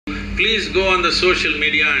please go on the social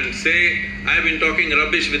media and say, I've been talking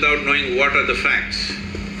rubbish without knowing what are the facts.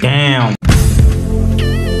 Damn.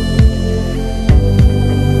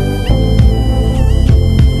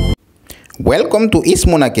 Welcome to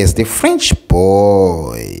Ismonakes, the French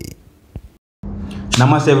boy.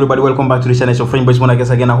 Namaste everybody, welcome back to the channel. So French boy Ismonakes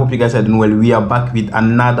again. I hope you guys are doing well. We are back with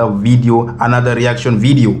another video, another reaction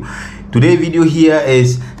video. Today's video here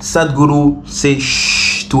is Sadhguru say shh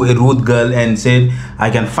to a rude girl and said, I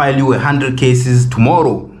can file you 100 cases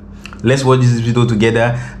tomorrow. Let's watch this video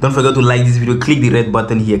together. Don't forget to like this video, click the red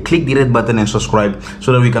button here, click the red button and subscribe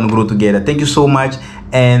so that we can grow together. Thank you so much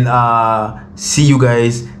and see you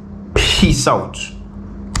guys. Peace out.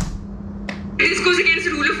 This goes against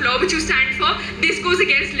the rule of law which you stand for. This goes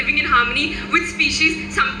against living in harmony with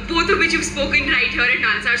species, both of which you've spoken right here at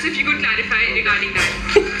Nalsar. So if you could clarify regarding that.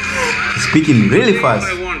 Speaking really fast.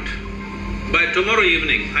 If I want, by tomorrow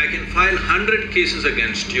evening, I can file 100 cases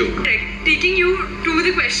against you. Correct. Taking you to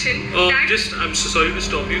the question I'm so sorry to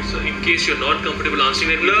stop you, sir. In case you're not comfortable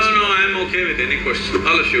answering that. No, I'm okay with any question.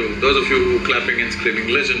 All of you, those of you who are clapping and screaming,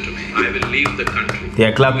 listen to me. I will leave the country. They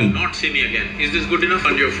are clapping. You will not see me again. Is this good enough?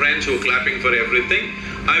 And your friends who are clapping for everything,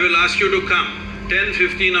 I will ask you to come. 10,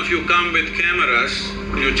 15 of you come with cameras.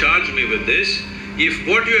 You charge me with this. If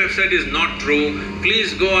what you have said is not true,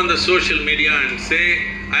 please go on the social media and say,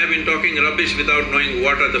 I've been talking rubbish without knowing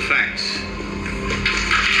what are the facts.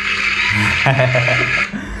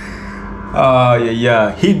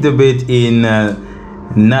 Yeah. He debate in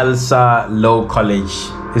Nalsa Law College.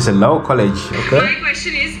 It's a law college, okay? My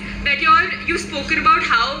question is that you've spoken about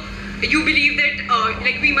how you believe that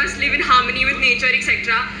we must live in harmony with nature,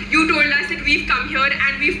 etc. You told us that we've come here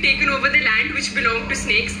and we've taken over the land which belonged to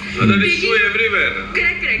snakes. No, that is true everywhere.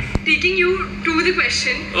 Correct. Taking you to the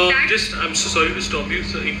question I'm so sorry to stop you,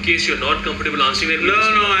 sir. In case you're not comfortable answering that.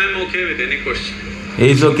 No, I'm okay with any question.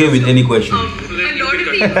 It's okay with any question. a lot of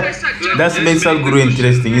the infrastructure. That makes Sadhguru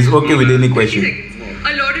interesting. It's okay with any question.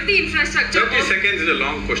 A lot of the infrastructure. 30 seconds is a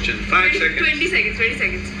long question. 5 seconds. 20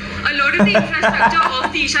 seconds. A lot of the infrastructure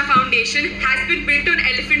of the Isha Foundation has been built on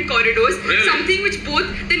elephant corridors, really? Something which both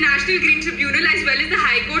the National Green Tribunal as well as the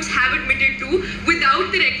High Courts have admitted to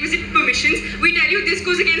without the requisite permissions. We tell you this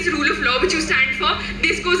goes against the rule of law which you stand for.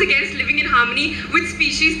 This goes against living in harmony with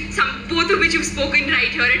species, both of which you've spoken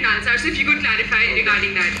right here at Nalsar. So if you could clarify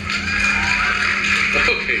regarding that.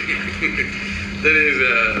 Okay.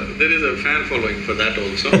 There is a fan following for that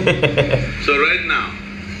also. So right now,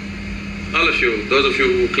 all of you, those of you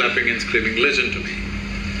who are clapping and screaming, listen to me.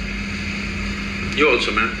 You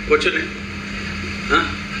also, man. What's your name? Huh?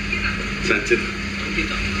 Sanchit.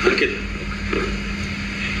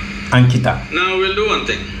 Ankita. Now we'll do one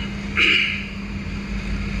thing.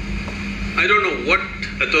 I don't know what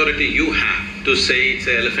authority you have to say it's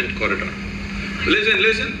an elephant corridor.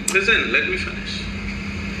 Listen, let me finish.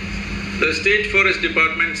 The State Forest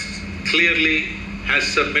Department clearly has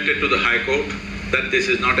submitted to the High Court that this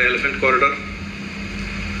is not an elephant corridor.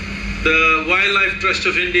 The Wildlife Trust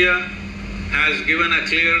of India has given a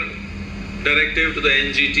clear directive to the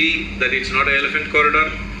NGT that it's not an elephant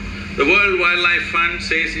corridor. The World Wildlife Fund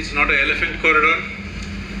says it's not an elephant corridor.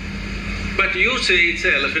 But you say it's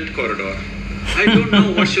an elephant corridor. I don't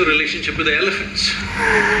know what's your relationship with the elephants.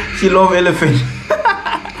 She loves elephants.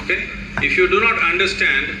 Okay? If you do not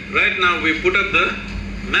understand, right now we put up the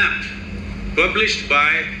map published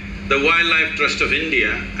by the Wildlife Trust of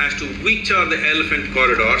India as to which are the elephant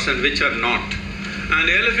corridors and which are not. And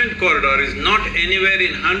the elephant corridor is not anywhere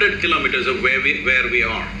in 100 kilometers of where we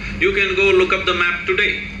are. You can go look up the map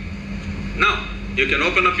today. Now, you can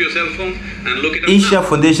open up your cell phone and look it up Isha now.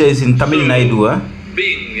 Foundation is in Tamil Nadu, huh?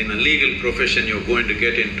 Being in a legal profession you're going to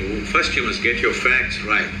get into, first you must get your facts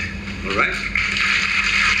right, all right?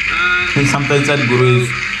 And sometimes Sadhguru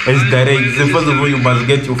is direct. First of all, you must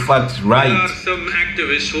get your facts right. There are some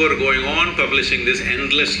activists who are going on publishing this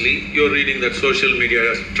endlessly. You're reading that social media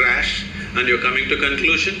is trash and you're coming to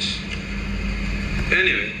conclusions.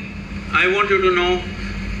 Anyway, I want you to know,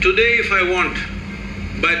 today if I want,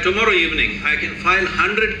 by tomorrow evening, I can file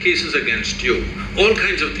 100 cases against you, all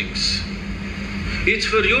kinds of things. It's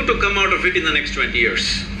for you to come out of it in the next 20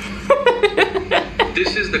 years.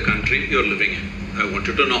 This is the country you're living in. I want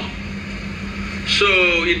you to know. So,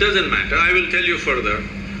 it doesn't matter. I will tell you further.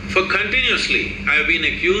 For continuously, I have been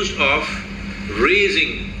accused of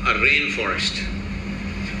raising a rainforest.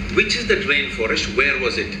 Which is that rainforest? Where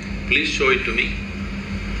was it? Please show it to me.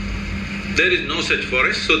 There is no such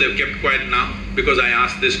forest, so they've kept quiet now because I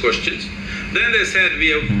asked these questions. Then they said, we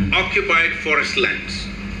have occupied forest lands.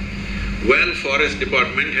 Well, forest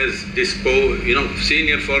department has disposed,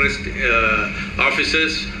 senior forest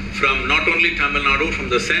officers from not only Tamil Nadu, from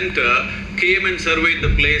the center, came and surveyed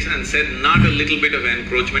the place and said not a little bit of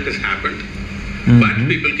encroachment has happened. But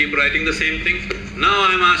people keep writing the same thing. Now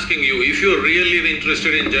I'm asking you, if you're really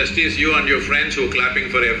interested in justice, you and your friends who are clapping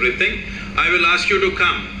for everything, I will ask you to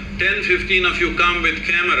come. 10, 15 of you come with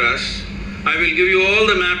cameras. I will give you all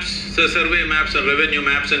the maps, the survey maps and revenue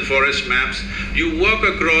maps and forest maps. You walk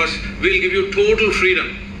across, we'll give you total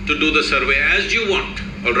freedom to do the survey as you want,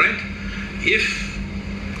 all right? If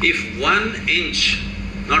 1 inch,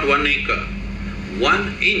 not 1 acre,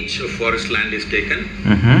 1 inch of forest land is taken,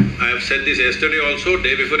 I have said this yesterday also,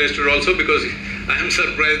 day before yesterday also, because I am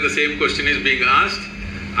surprised the same question is being asked,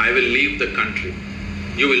 I will leave the country.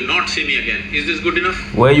 You will not see me again. Is this good enough?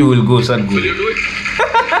 Where you will go, Sadhguru? Will you do it?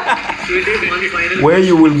 So we take one final. Where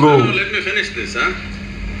you will go? No, let me finish this, huh?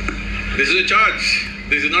 This is a charge.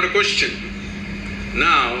 This is not a question.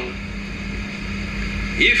 Now,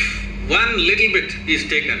 if 1 little bit is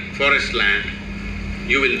taken, forest land,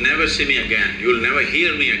 you will never see me again. You will never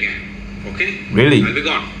hear me again. Okay? Really? I'll be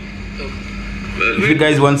gone. Well, If you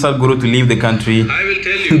guys want Sadhguru to leave the country, I will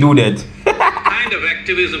tell you do that. kind of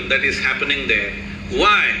activism that is happening there.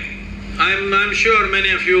 Why? I'm sure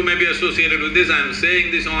many of you may be associated with this. I'm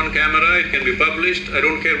saying this on camera, it can be published, I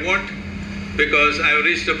don't care what, because I have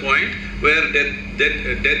reached a point where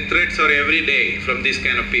death threats are every day from these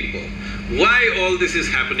kind of people. Why all this is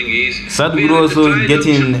happening is… Sadhguru also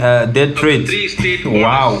getting death threats. 3 state borders.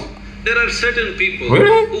 Wow. There are certain people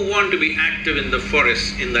Really? who want to be active in the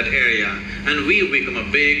forest in that area, and we become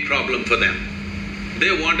a big problem for them.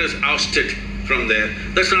 They want us ousted from there.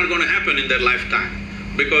 That's not going to happen in their lifetime,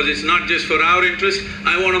 because it's not just for our interest.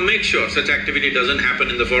 I want to make sure such activity doesn't happen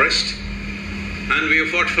in the forest, and we have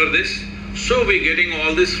fought for this. So we're getting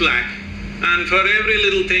all this flack, and for every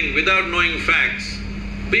little thing, without knowing facts,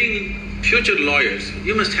 being future lawyers,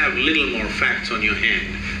 you must have little more facts on your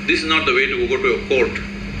hand. This is not the way to go to a court,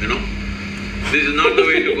 you know. This is not the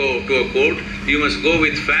way to go to a court. You must go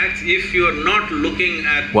with facts. If you are not looking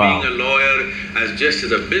at being a lawyer as just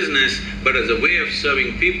as a business, but as a way of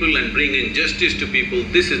serving people and bringing justice to people,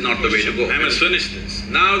 this is not the way to go. I must finish this.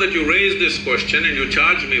 Now that you raised this question and you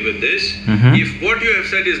charge me with this, if what you have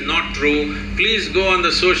said is not true, please go on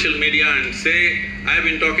the social media and say, I've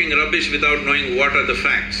been talking rubbish without knowing what are the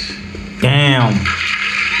facts. Damn.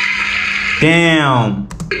 Damn.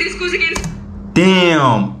 This goes against…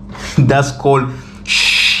 Damn. That's called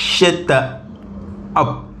shut up.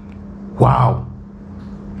 Wow.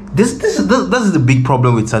 This is the big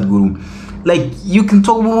problem with Sadhguru. Like, you can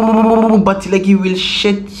talk, but like he will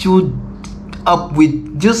shut you up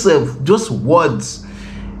with just words,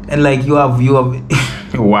 and like you have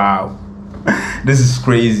wow. This is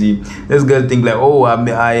crazy. This girl think like, oh,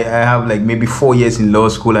 I have like maybe 4 years in law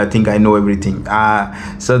school, I think I know everything.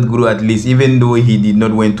 Sadhguru, at least, even though he did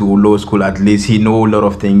not went to law school, at least he know a lot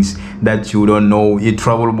of things that you don't know. He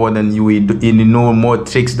travel more than you, he know more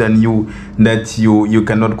tricks than you that you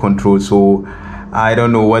cannot control. So I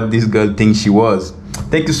don't know what this girl thinks she was.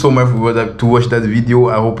 Thank you so much to watch that video.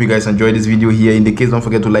 I hope you guys enjoyed this video here. In the case, don't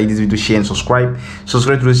forget to like this video, share and subscribe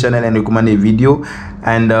to this channel, and recommend a video,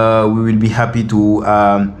 and we will be happy to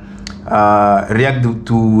react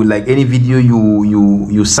to like any video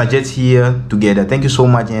you suggest here together. Thank you so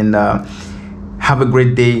much, and have a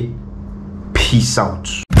great day. Peace out.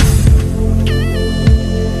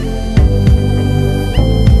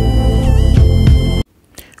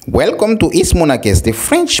 Welcome to East Monarchist, the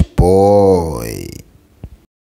French boy.